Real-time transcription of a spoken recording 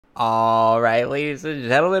Alright, ladies and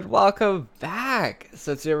gentlemen, welcome back!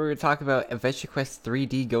 So today we're going to talk about Adventure Quest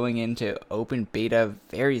 3D going into open beta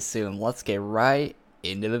very soon. Let's get right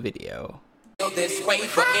into the video. This way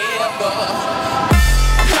forever.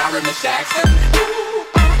 I'm sorry, Miss Jackson.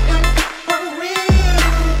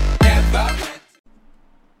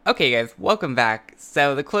 Okay guys, welcome back.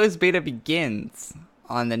 So the closed beta begins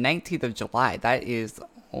on the 19th of July. That is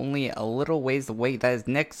only a little ways away. That is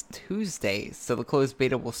next Tuesday. So the closed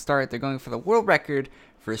beta will start. They're going for the world record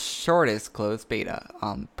for shortest closed beta.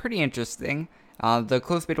 Pretty interesting. The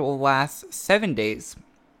closed beta will last 7 days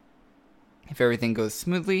if everything goes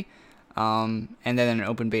smoothly. And then an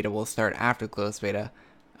open beta will start after closed beta,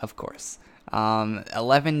 of course.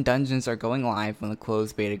 11 dungeons are going live when the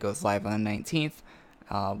closed beta goes live on the 19th.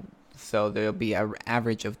 So there'll be an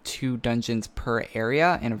average of 2 dungeons per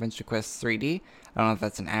area in Adventure Quest 3D. I don't know if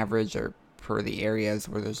that's an average or per the areas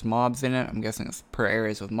where there's mobs in it. I'm guessing it's per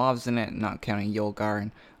areas with mobs in it, not counting Yolgar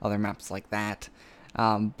and other maps like that.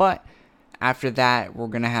 But after that, we're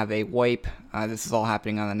going to have a wipe. This is all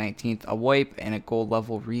happening on the 19th. A wipe and a gold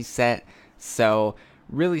level reset. So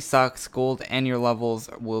really sucks. Gold and your levels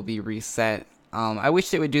will be reset. I wish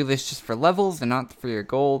they would do this just for levels and not for your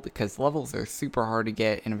gold, because levels are super hard to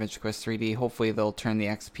get in Adventure Quest 3D. Hopefully they'll turn the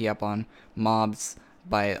XP up on mobs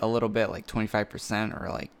by a little bit, like 25% or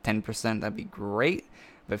like 10%. That'd be great.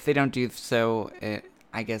 But if they don't do so,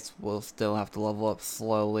 I guess we'll still have to level up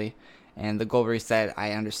slowly. And the gold reset,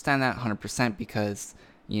 I understand that 100% because,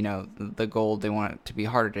 you know, the gold, they want it to be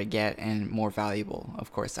harder to get and more valuable.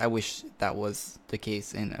 Of course, I wish that was the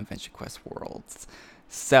case in Adventure Quest Worlds.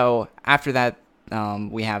 So after that,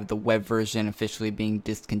 we have the web version officially being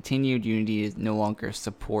discontinued. Unity no longer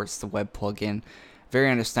supports the web plugin. Very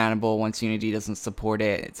understandable. Once Unity doesn't support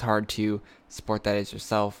it, it's hard to support that as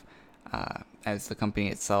yourself, as the company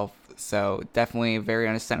itself. So definitely very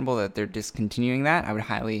understandable that they're discontinuing that. I would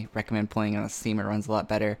highly recommend playing on Steam. It runs a lot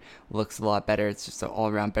better, looks a lot better. It's just an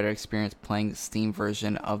all-around better experience playing the Steam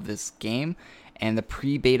version of this game. And the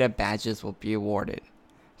pre-beta badges will be awarded.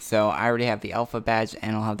 So I already have the alpha badge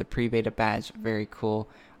and I'll have the pre-beta badge. Very cool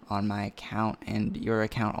on my account and your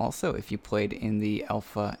account also. If you played in the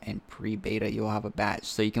alpha and pre-beta, you'll have a badge.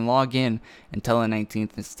 So you can log in until the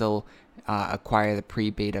 19th and still acquire the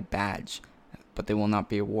pre-beta badge. But they will not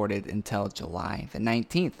be awarded until July the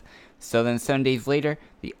 19th. So then 7 days later,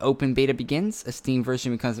 the open beta begins. A Steam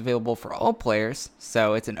version becomes available for all players.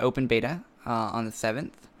 So it's an open beta on the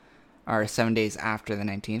 7th, or 7 days after the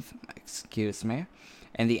 19th. Excuse me.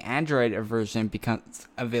 And the Android version becomes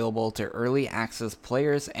available to early access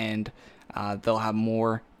players, and they'll have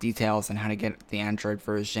more details on how to get the Android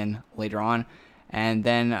version later on. And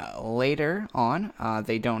then later on,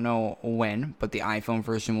 they don't know when, but the iPhone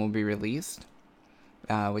version will be released,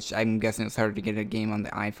 which I'm guessing it's harder to get a game on the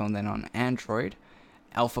iPhone than on Android.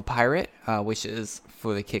 Alpha Pirate, which is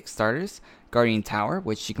for the Kickstarters. Guardian Tower,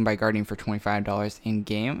 which you can buy Guardian for $25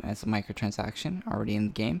 in-game as a microtransaction already in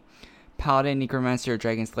the game. Paladin, Necromancer, or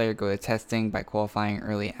Dragon Slayer go to testing by qualifying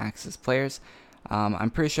early access players.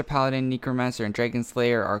 I'm pretty sure Paladin, Necromancer, and Dragon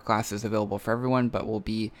Slayer are classes available for everyone, but will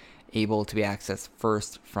be able to be accessed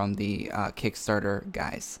first from the Kickstarter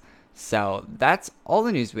guys. So that's all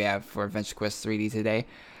the news we have for Adventure Quest 3D today.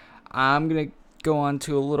 I'm going to go on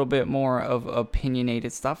to a little bit more of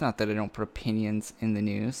opinionated stuff. Not that I don't put opinions in the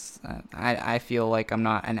news. I feel like I'm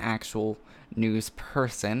not an actual news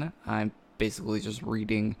person. I'm basically just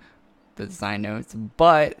reading the design notes,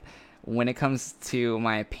 but when it comes to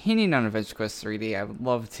my opinion on Adventure Quest 3D, I would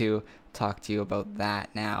love to talk to you about that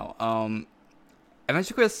now.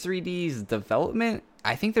 Adventure Quest 3D's development,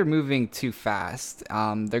 I think they're moving too fast.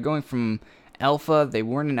 They're going from alpha. They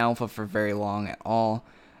weren't in alpha for very long at all.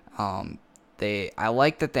 I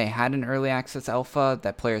like that they had an early access alpha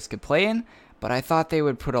that players could play in, but I thought they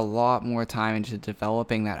would put a lot more time into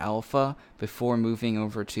developing that alpha before moving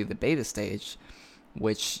over to the beta stage,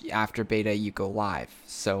 which after beta you go live.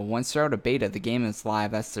 So once they're out of beta, the game is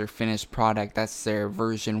live. That's their finished product. That's their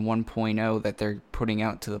version 1.0 that they're putting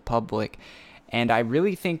out to the public. And I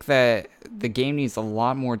really think that the game needs a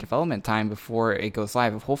lot more development time before it goes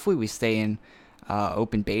live. Hopefully we stay in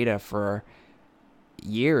open beta for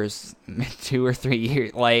years, 2 or 3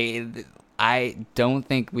 years. Like, I don't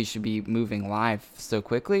think we should be moving live so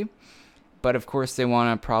quickly. But of course they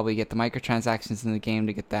want to probably get the microtransactions in the game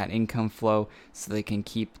to get that income flow so they can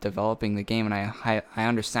keep developing the game, and I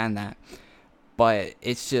understand that. But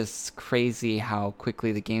it's just crazy how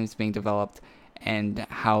quickly the game's being developed and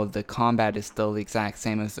how the combat is still the exact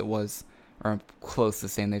same as it was, or close to the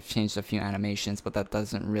same. They've changed a few animations, but that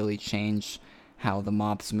doesn't really change how the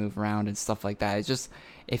mobs move around and stuff like that.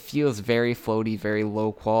 it feels very floaty, very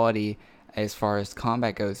low quality as far as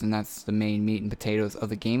combat goes, and that's the main meat and potatoes of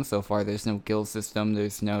the game so far. There's no guild system,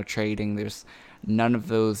 there's no trading, there's none of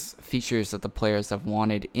those features that the players have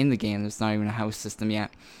wanted in the game. There's not even a house system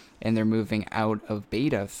yet, and they're moving out of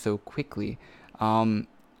beta so quickly. I don't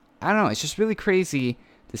know, it's just really crazy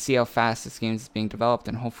to see how fast this game is being developed,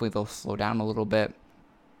 and hopefully they'll slow down a little bit,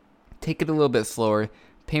 take it a little bit slower,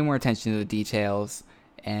 pay more attention to the details,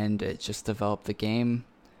 and just develop the game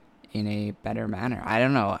in a better manner. I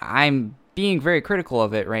don't know. I'm being very critical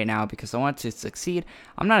of it right now because I want it to succeed.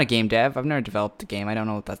 I'm not a game dev. I've never developed a game. I don't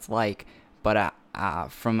know what that's like. But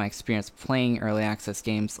from my experience playing early access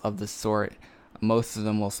games of this sort, most of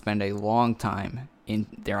them will spend a long time in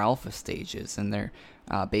their alpha stages and their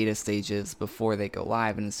beta stages before they go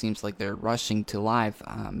live, and it seems like they're rushing to live.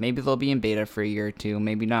 Maybe they'll be in beta for a year or two,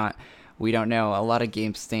 maybe not. We don't know. A lot of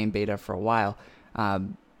games stay in beta for a while.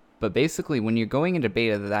 But basically, when you're going into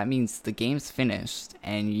beta, that means the game's finished,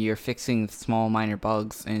 and you're fixing small minor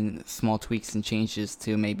bugs and small tweaks and changes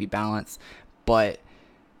to maybe balance,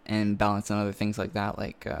 and other things like that,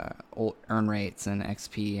 like earn rates and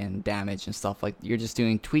XP and damage and stuff. Like, you're just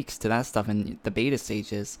doing tweaks to that stuff in the beta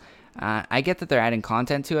stages. I get that they're adding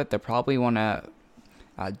content to it. They probably want to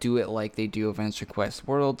do it like they do Adventure Quest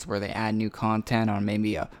Worlds, where they add new content on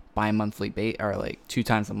maybe a bi-monthly beta, or like 2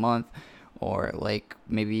 times a month, or like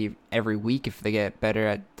maybe every week if they get better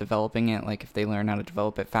at developing it. Like, if they learn how to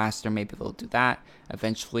develop it faster, maybe they'll do that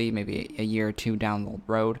eventually, maybe a year or two down the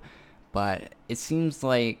road. But it seems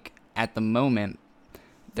like at the moment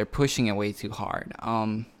they're pushing it way too hard.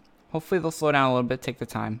 Hopefully they'll slow down a little bit, take the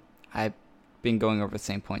time. I've been going over the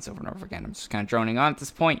same points over and over again. I'm just kind of droning on at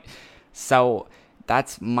this point. So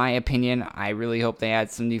that's my opinion. I really hope they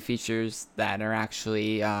add some new features that are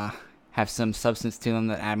actually have some substance to them,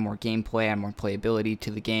 that add more gameplay, add more playability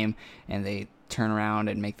to the game, and they turn around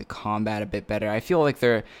and make the combat a bit better. I feel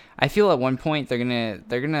at one point they're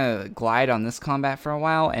gonna glide on this combat for a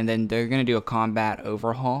while, and then they're gonna do a combat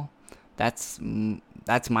overhaul. That's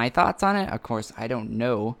my thoughts on it. Of course, I don't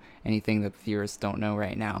know anything that the viewers don't know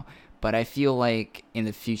right now, but I feel like in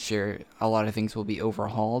the future a lot of things will be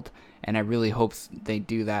overhauled, and I really hope they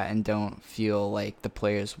do that and don't feel like the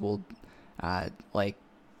players will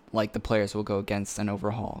the players will go against an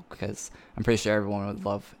overhaul, because I'm pretty sure everyone would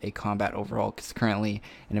love a combat overhaul, because currently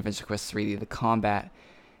in Adventure Quest 3D the combat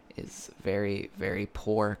is very, very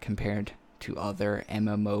poor compared to other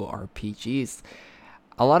MMORPGs.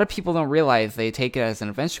 A lot of people don't realize they take it as an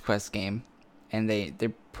Adventure Quest game, and they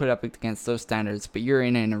put up against those standards, but you're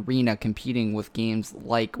in an arena competing with games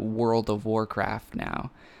like World of Warcraft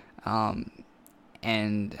now.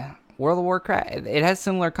 And World of Warcraft, it has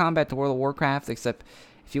similar combat to World of Warcraft, except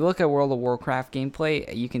if you look at World of Warcraft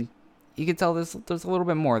gameplay, you can tell there's a little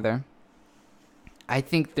bit more there. I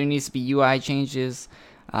think there needs to be UI changes.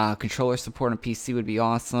 Controller support on PC would be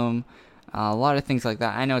awesome. A lot of things like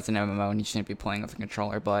that. I know it's an MMO and you shouldn't be playing with a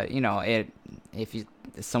controller, but if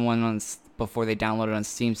someone before they download it on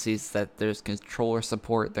Steam sees that there's controller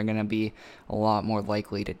support, they're gonna be a lot more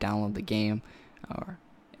likely to download the game, or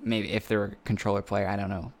maybe if they're a controller player, I don't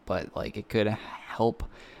know, but like, it could help.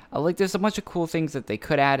 Like, there's a bunch of cool things that they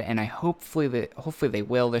could add, and hopefully they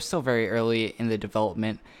will. They're still very early in the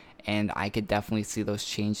development, and I could definitely see those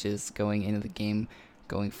changes going into the game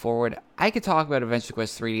going forward. I could talk about Adventure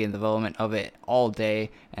Quest 3D and development of it all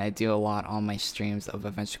day, and I do a lot on my streams of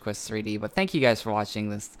Adventure Quest 3D. But thank you guys for watching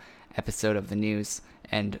this episode of the news,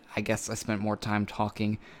 and I guess I spent more time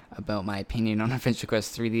talking about my opinion on Adventure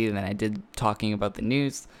Quest 3D than I did talking about the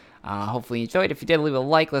news. Hopefully you enjoyed. If you did, leave a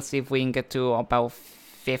like. Let's see if we can get to about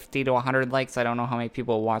 50 to 100 likes. I don't know how many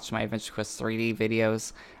people watch my Adventure Quest 3D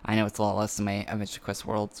videos. I know it's a lot less than my Adventure Quest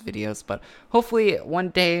Worlds videos, but hopefully one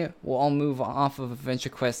day we'll all move off of Adventure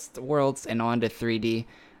Quest Worlds and on to 3D.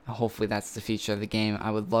 Hopefully that's the future of the game.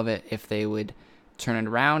 I would love it if they would turn it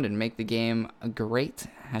around and make the game great.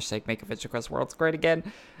 Hashtag make Adventure Quest Worlds great again.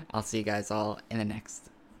 I'll see you guys all in the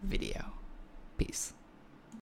next video. Peace.